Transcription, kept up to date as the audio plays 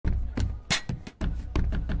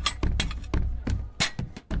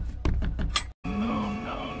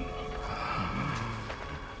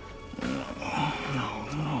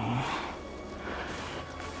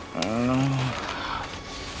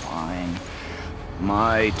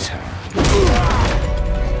My turn.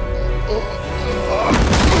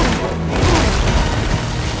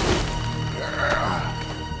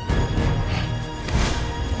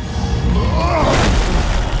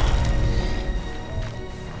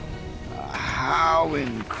 How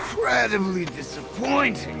incredibly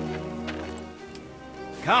disappointing.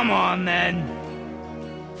 Come on, then.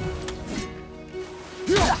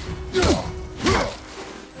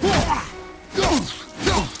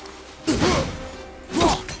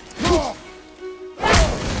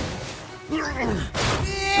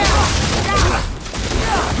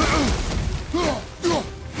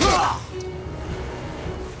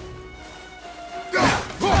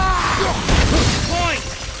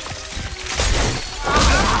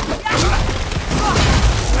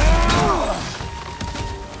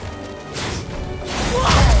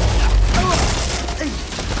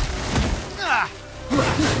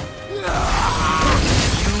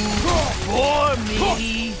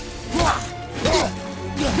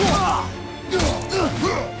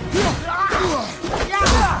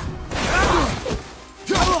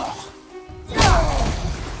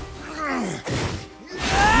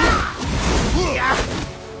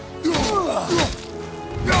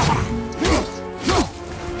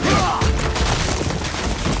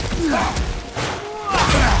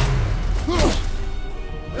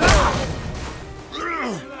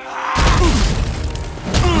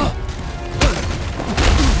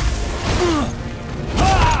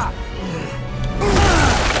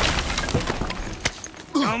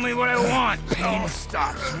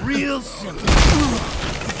 Real simple.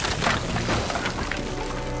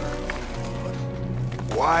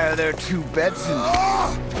 Why are there two beds in Leave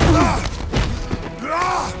my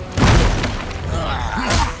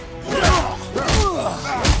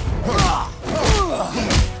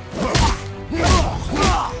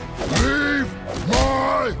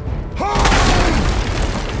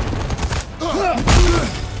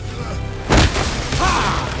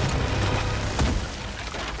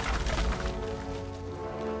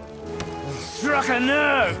Struck a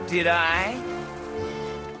nerve, did I?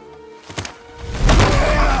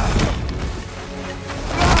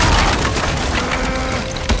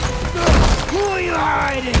 Who are you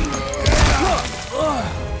hiding?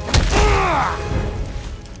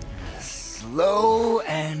 Slow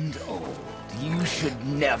and old. You should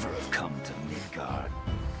never have come to Midgard.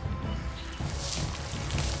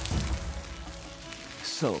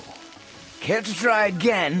 So, care to try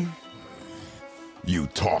again? You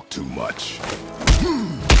talk too much.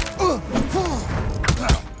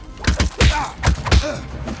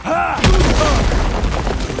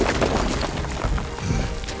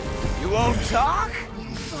 You won't talk?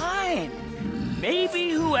 Fine.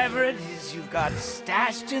 Maybe whoever it is you've got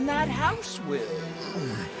stashed in that house will.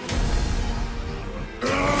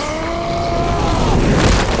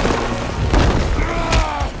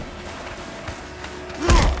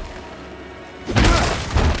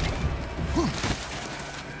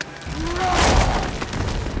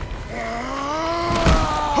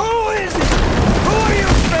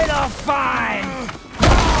 Fine!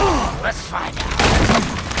 Let's find out.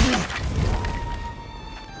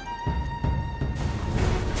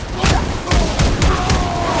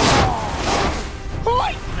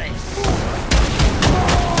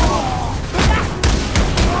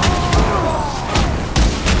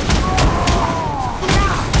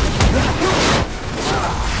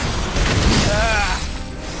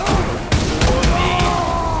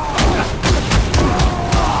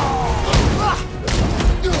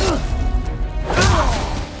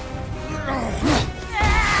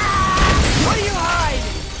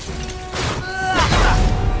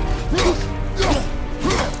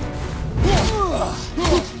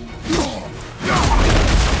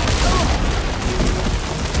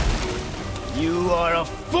 You are a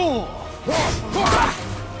fool!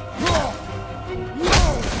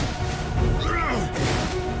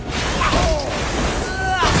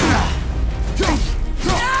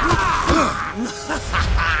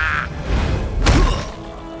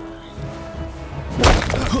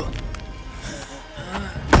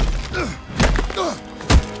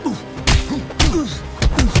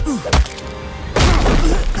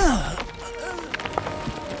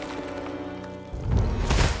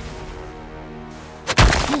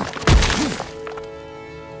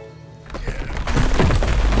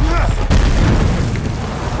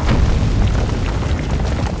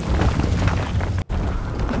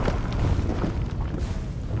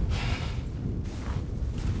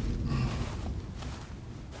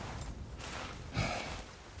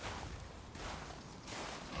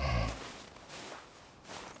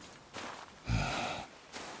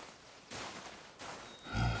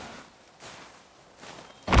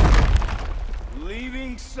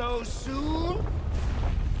 Leaving so soon?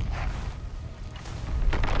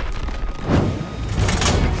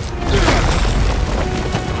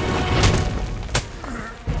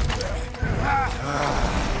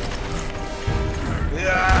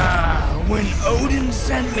 When Odin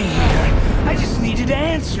sent me here, I just needed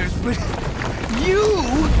answers, but you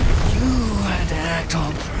had to act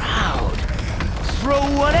all proud. Throw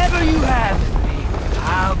whatever you have at me.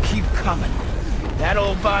 I'll keep coming. That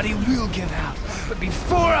old body will give out. But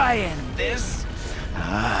before I end this,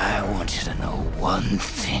 I want you to know one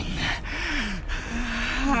thing.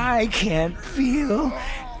 I can't feel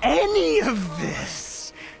any of this.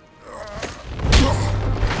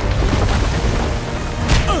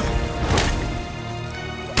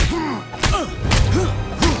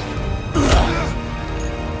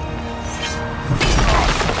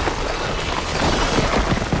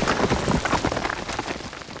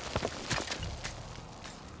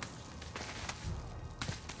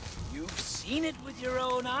 Seen it with your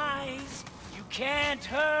own eyes. You can't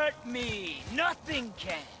hurt me. Nothing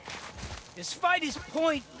can. This fight is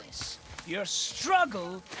pointless. Your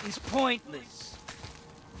struggle is pointless.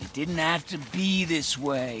 It didn't have to be this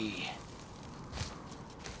way.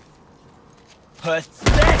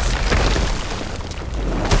 Pathetic!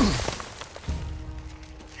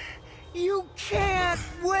 You can't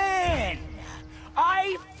win!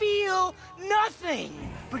 I feel nothing!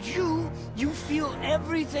 But you feel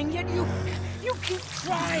everything, yet you keep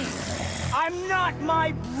trying. I'm not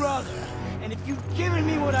my brother, and if you'd given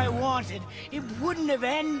me what I wanted, it wouldn't have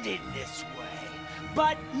ended this way.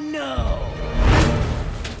 But no.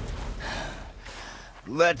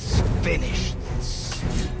 Let's finish this.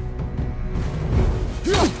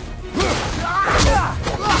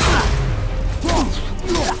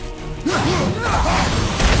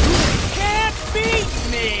 Can't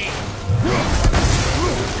beat me!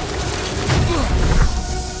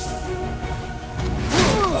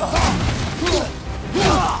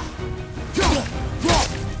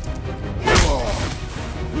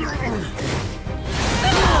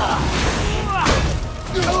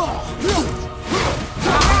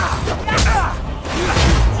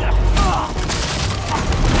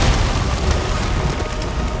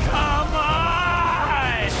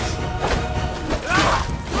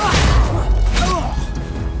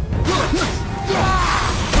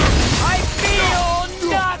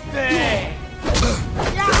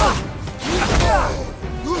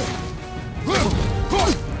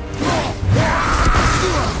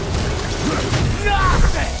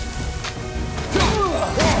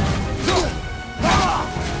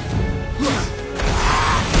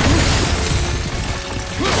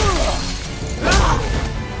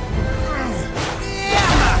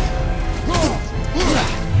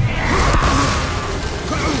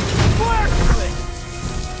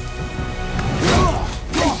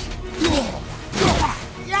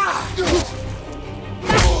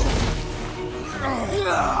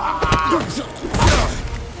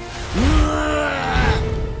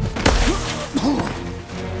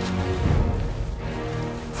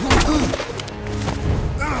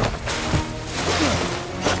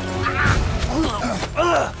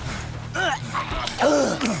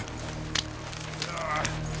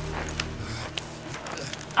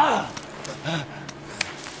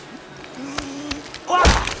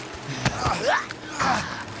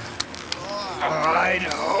 I'd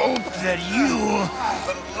hoped that you,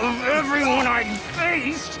 of everyone I'd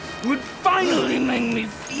faced, would finally make me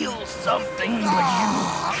feel something, but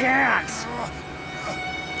you can't.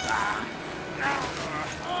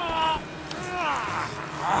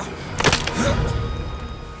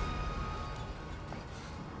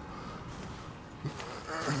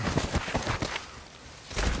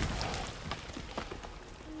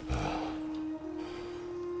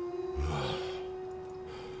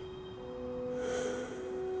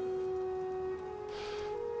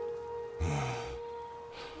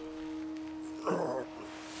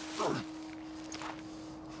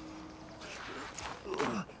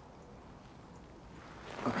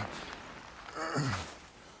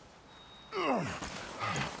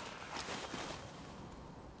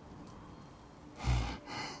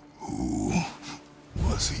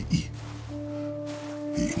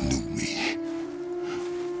 He knew me.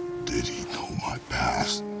 Did he know my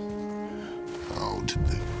past? How did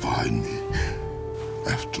they find me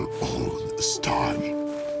after all of this time?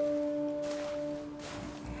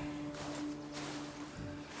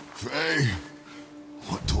 Faye,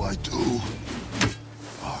 what do I do?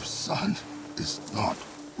 Our son is not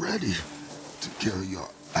ready to carry your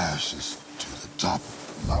ashes to the top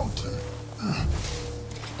of the mountain.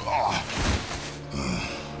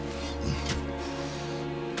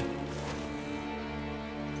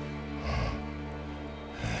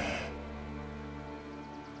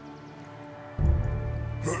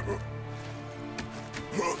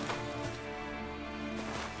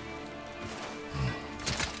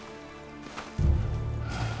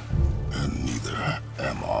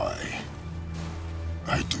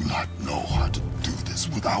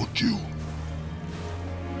 without you.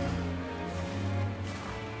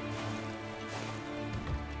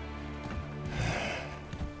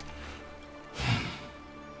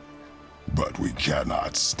 But we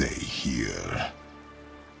cannot stay here.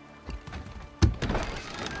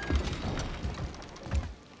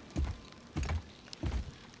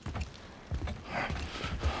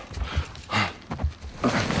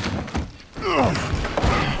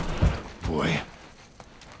 Boy.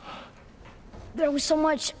 There was so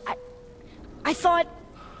much. I thought...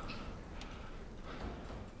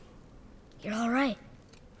 You're all right.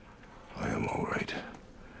 I am all right.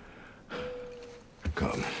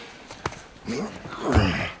 Come.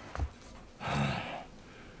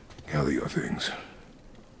 Gather your things.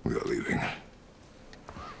 We are leaving.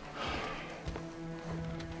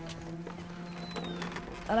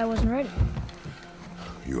 Thought I wasn't ready.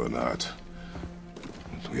 You are not.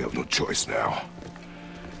 We have no choice now.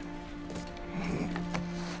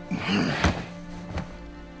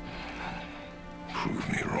 Prove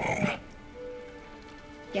me wrong.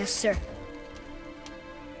 Yes, sir.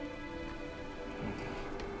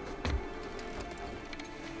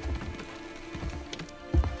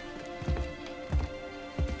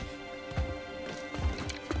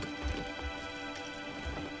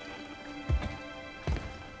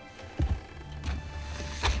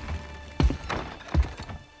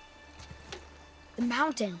 The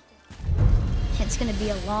mountain. It's gonna be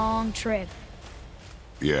a long trip.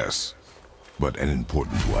 Yes, but an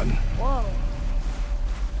important one. Whoa.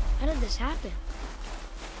 How did this happen?